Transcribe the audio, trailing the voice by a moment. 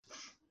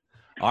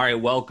All right,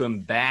 welcome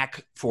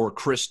back for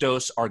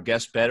Christos, our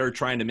guest better,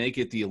 trying to make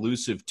it the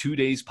elusive 2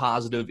 days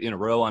positive in a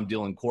row. I'm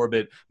Dylan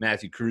Corbett,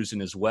 Matthew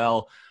Cruzen as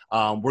well.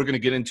 We're going to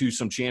get into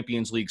some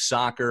Champions League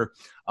soccer.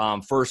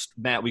 First,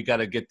 Matt, we got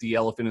to get the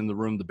elephant in the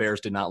room. The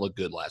Bears did not look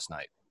good last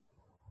night.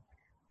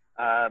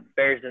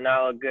 Bears did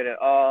not look good at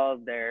all.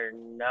 They're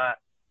not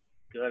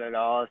good at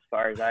all as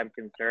far as I'm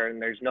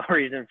concerned. There's no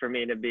reason for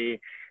me to be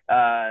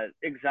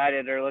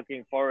excited or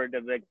looking forward to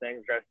big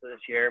things rest of this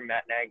year.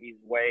 Matt Nagy's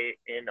way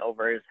in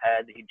over his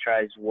head. He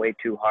tries way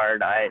too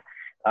hard. I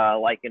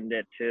likened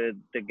it to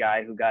the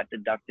guy who got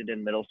deducted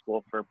in middle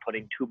school for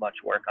putting too much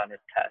work on his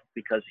test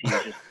because he's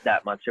just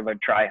that much of a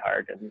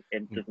tryhard, and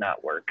it does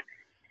not work.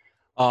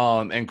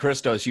 And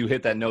Christos, you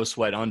hit that no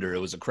sweat under. It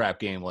was a crap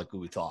game like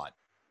we thought.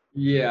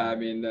 Yeah, I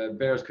mean, the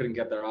Bears couldn't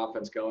get their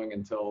offense going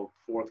until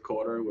fourth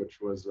quarter, which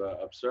was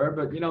absurd.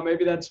 But,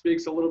 maybe that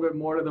speaks a little bit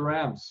more to the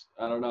Rams.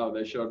 I don't know.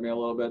 They showed me a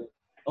little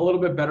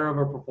bit better of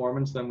a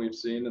performance than we've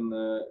seen in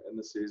the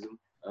season.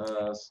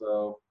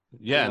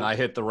 And I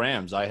hit the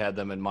Rams. I had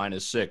them in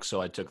 -6, so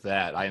I took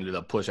that. I ended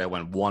up pushing. I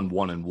went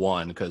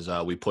 1-1-1 because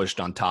we pushed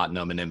on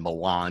Tottenham, and then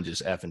Milan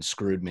just effing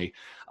screwed me.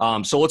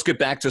 So let's get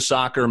back to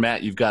soccer.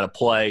 Matt, you've got to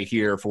play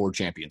here for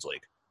Champions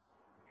League.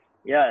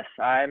 Yes,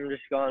 I'm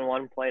just going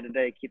one play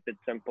today. Keep it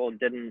simple.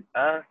 Did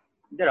all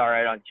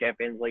right on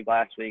Champions League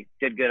last week.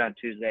 Did good on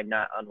Tuesday,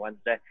 not on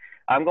Wednesday.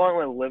 I'm going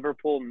with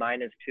Liverpool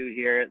 -2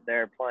 here.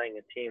 They're playing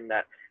a team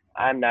that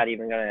I'm not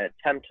even going to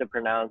attempt to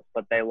pronounce,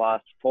 but they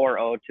lost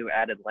 4-0 to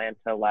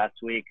Atalanta last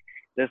week.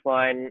 This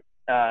line,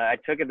 I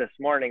took it this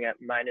morning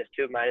at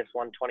 -2,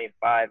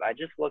 -125. I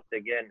just looked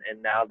again,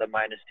 and now the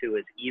 -2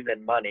 is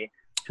even money.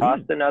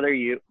 Tossed another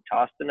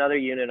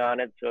unit on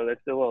it, so there's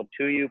a little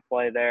 2U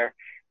play there.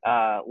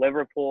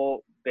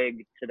 Liverpool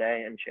big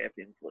today in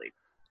Champions League.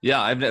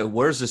 Yeah,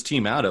 where's this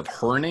team out of?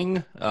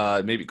 Herning?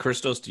 Maybe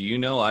Christos, do you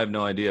know? I have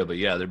no idea, but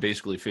yeah, they're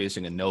basically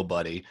facing a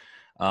nobody.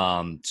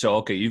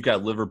 Okay, you've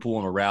got Liverpool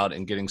in a route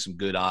and getting some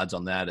good odds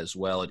on that as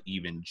well at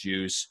even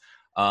juice.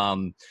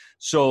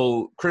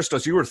 So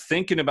Christos, you were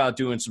thinking about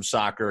doing some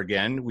soccer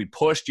again. We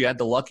pushed, you had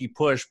the lucky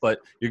push, but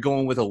you're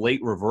going with a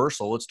late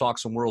reversal. Let's talk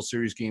some World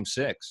Series Game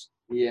 6.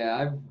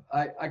 Yeah,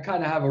 I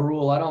kind of have a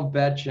rule. I don't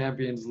bet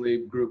Champions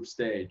League group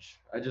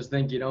stage. I just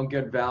think you don't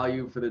get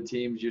value for the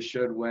teams you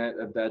should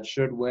win that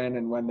should win,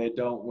 and when they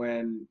don't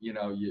win,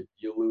 you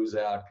lose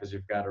out because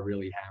you've got to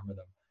really hammer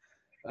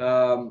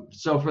them.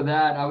 So for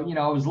that, I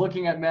was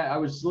looking at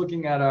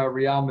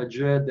Real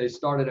Madrid. They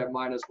started at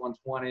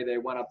 -120. They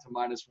went up to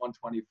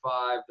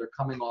 -125. They're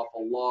coming off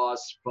a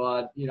loss,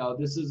 but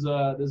this is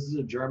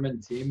a German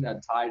team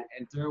that tied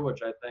Inter,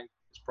 which I think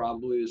is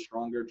probably a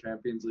stronger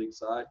Champions League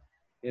side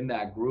in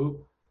that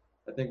group.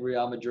 I think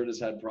Real Madrid has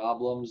had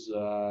problems.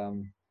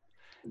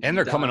 And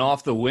they're coming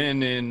off the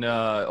win in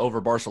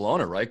over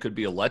Barcelona, right? Could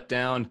be a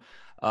letdown.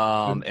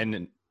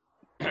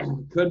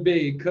 Could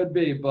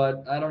be,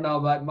 but I don't know.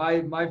 But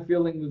my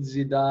feeling with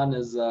Zidane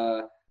is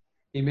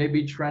he may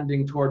be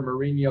trending toward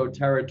Mourinho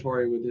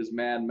territory with his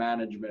man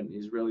management.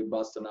 He's really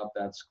busting up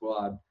that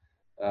squad.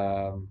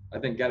 I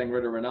think getting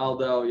rid of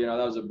Ronaldo,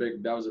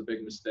 that was a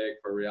big mistake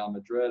for Real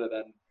Madrid, and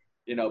then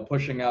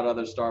pushing out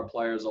other star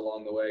players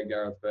along the way,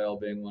 Gareth Bale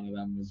being one of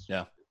them,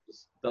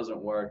 just doesn't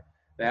work.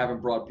 They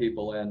haven't brought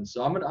people in,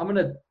 so I'm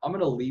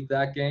gonna leave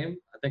that game.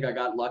 I think I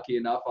got lucky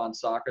enough on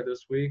soccer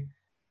this week.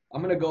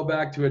 I'm gonna go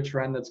back to a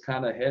trend that's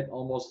kind of hit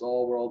almost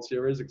all World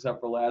Series except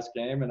for last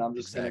game, and I'm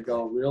just gonna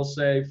go real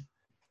safe.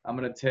 I'm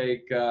gonna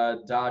take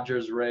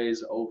Dodgers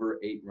Rays over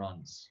 8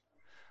 runs.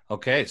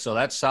 Okay, so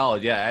that's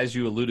solid. Yeah, as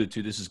you alluded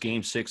to, this is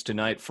Game 6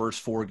 tonight.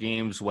 First 4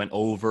 games went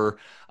over.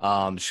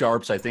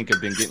 Sharps, I think, have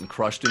been getting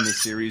crushed in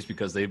this series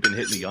because they've been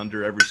hitting the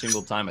under every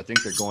single time. I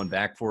think they're going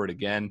back for it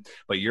again.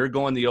 But you're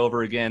going the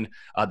over again.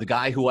 The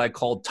guy who I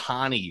called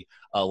Tani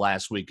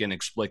last week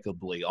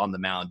inexplicably on the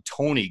mound,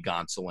 Tony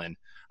Gonsolin,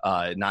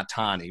 not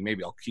Tani.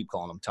 Maybe I'll keep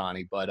calling him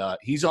Tani. But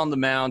he's on the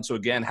mound. So,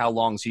 again, how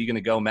long is he going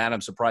to go? Matt, I'm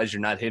surprised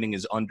you're not hitting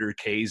his under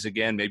Ks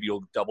again. Maybe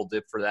you'll double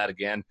dip for that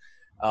again.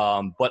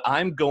 But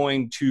I'm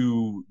going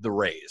to the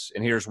Rays,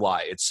 and here's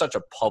why. It's such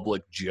a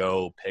public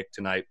Joe pick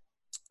tonight.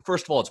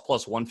 First of all, it's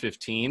plus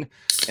 115,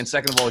 and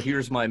second of all,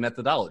 here's my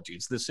methodology.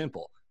 It's this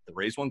simple. The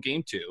Rays won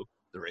Game 2.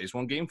 The Rays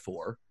won Game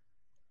 4.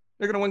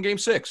 They're going to win Game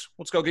 6.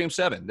 Let's go Game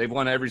 7. They've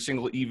won every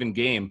single even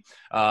game.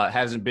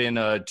 Hasn't been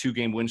a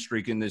 2-game win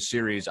streak in this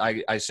series.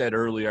 I said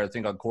earlier, I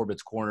think on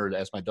Corbett's Corner,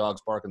 as my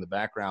dogs bark in the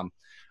background,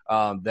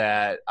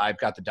 that I've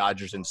got the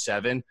Dodgers in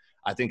 7.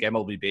 I think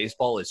MLB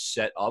baseball is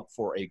set up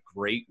for a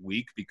great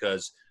week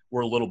because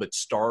we're a little bit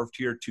starved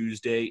here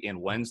Tuesday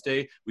and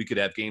Wednesday. We could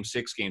have Game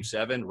 6, Game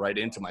 7 right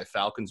into my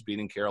Falcons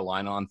beating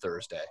Carolina on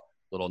Thursday.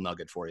 Little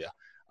nugget for you.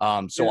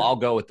 I'll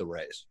go with the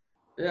Rays.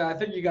 Yeah, I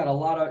think you got a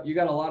lot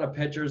of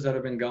pitchers that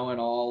have been going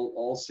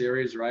all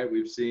series, right?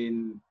 We've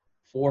seen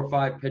 4 or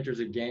 5 pitchers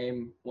a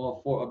game.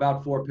 Well,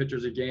 about 4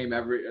 pitchers a game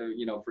every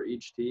for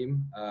each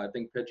team. I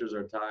think pitchers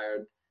are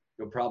tired.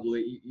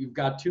 you've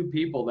got two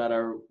people that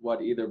are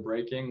either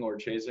breaking or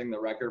chasing the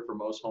record for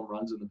most home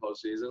runs in the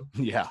postseason.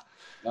 Yeah.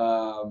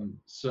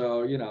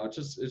 So,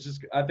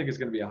 I think it's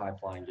going to be a high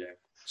flying game.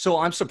 So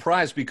I'm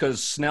surprised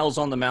because Snell's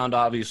on the mound,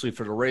 obviously,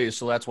 for the Rays.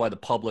 So that's why the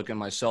public and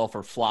myself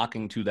are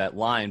flocking to that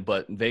line.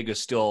 But Vegas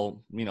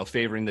still,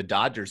 favoring the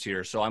Dodgers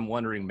here. So I'm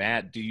wondering,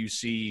 Matt, do you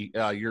see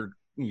you're,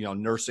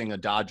 nursing a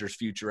Dodgers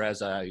future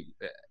as I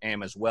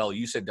am as well?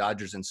 You said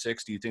Dodgers in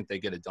 6. Do you think they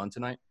get it done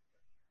tonight?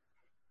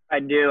 I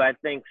do. I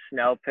think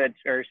Snell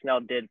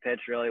did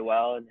pitch really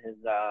well in his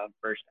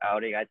first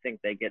outing. I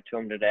think they get to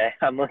him today.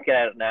 I'm looking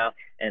at it now,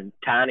 and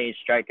Tani's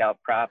strikeout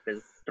prop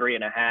is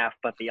 3.5,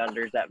 but the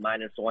under's at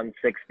 -160.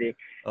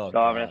 So God.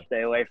 I'm going to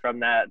stay away from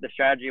that. The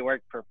strategy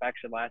worked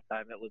perfection last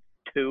time. It was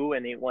 2,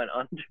 and he went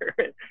under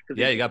it.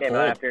 Yeah, he got came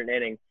pulled out after an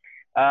inning.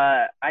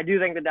 I do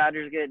think the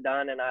Dodgers get it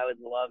done, and I would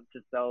love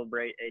to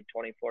celebrate a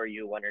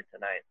 24U winner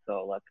tonight.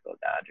 So let's go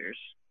Dodgers.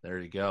 There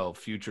you go.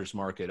 Futures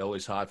market,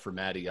 always hot for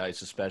Matty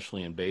Ice,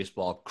 especially in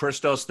baseball.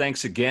 Christos,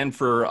 thanks again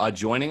for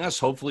joining us.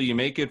 Hopefully you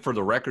make it for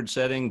the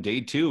record-setting day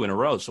 2 in a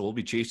row, so we'll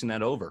be chasing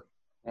that over.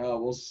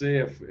 We'll see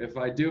if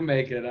I do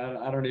make it.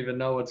 I don't even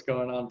know what's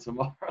going on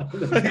tomorrow.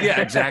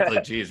 Yeah, exactly.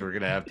 Jeez, we're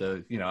going to have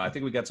to, I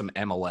think we got some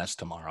MLS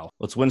tomorrow.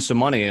 Let's win some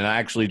money. And I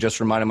actually just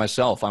reminded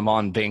myself, I'm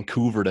on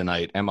Vancouver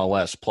tonight,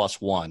 MLS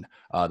 +1.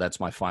 That's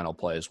my final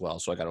play as well.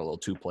 So I got a little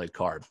 2-play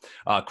card.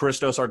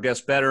 Christos, our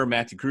guest better,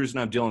 Matthew Cruz,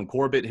 and I'm Dylan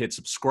Corbett. Hit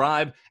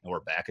subscribe, and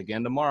we're back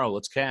again tomorrow.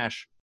 Let's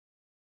cash.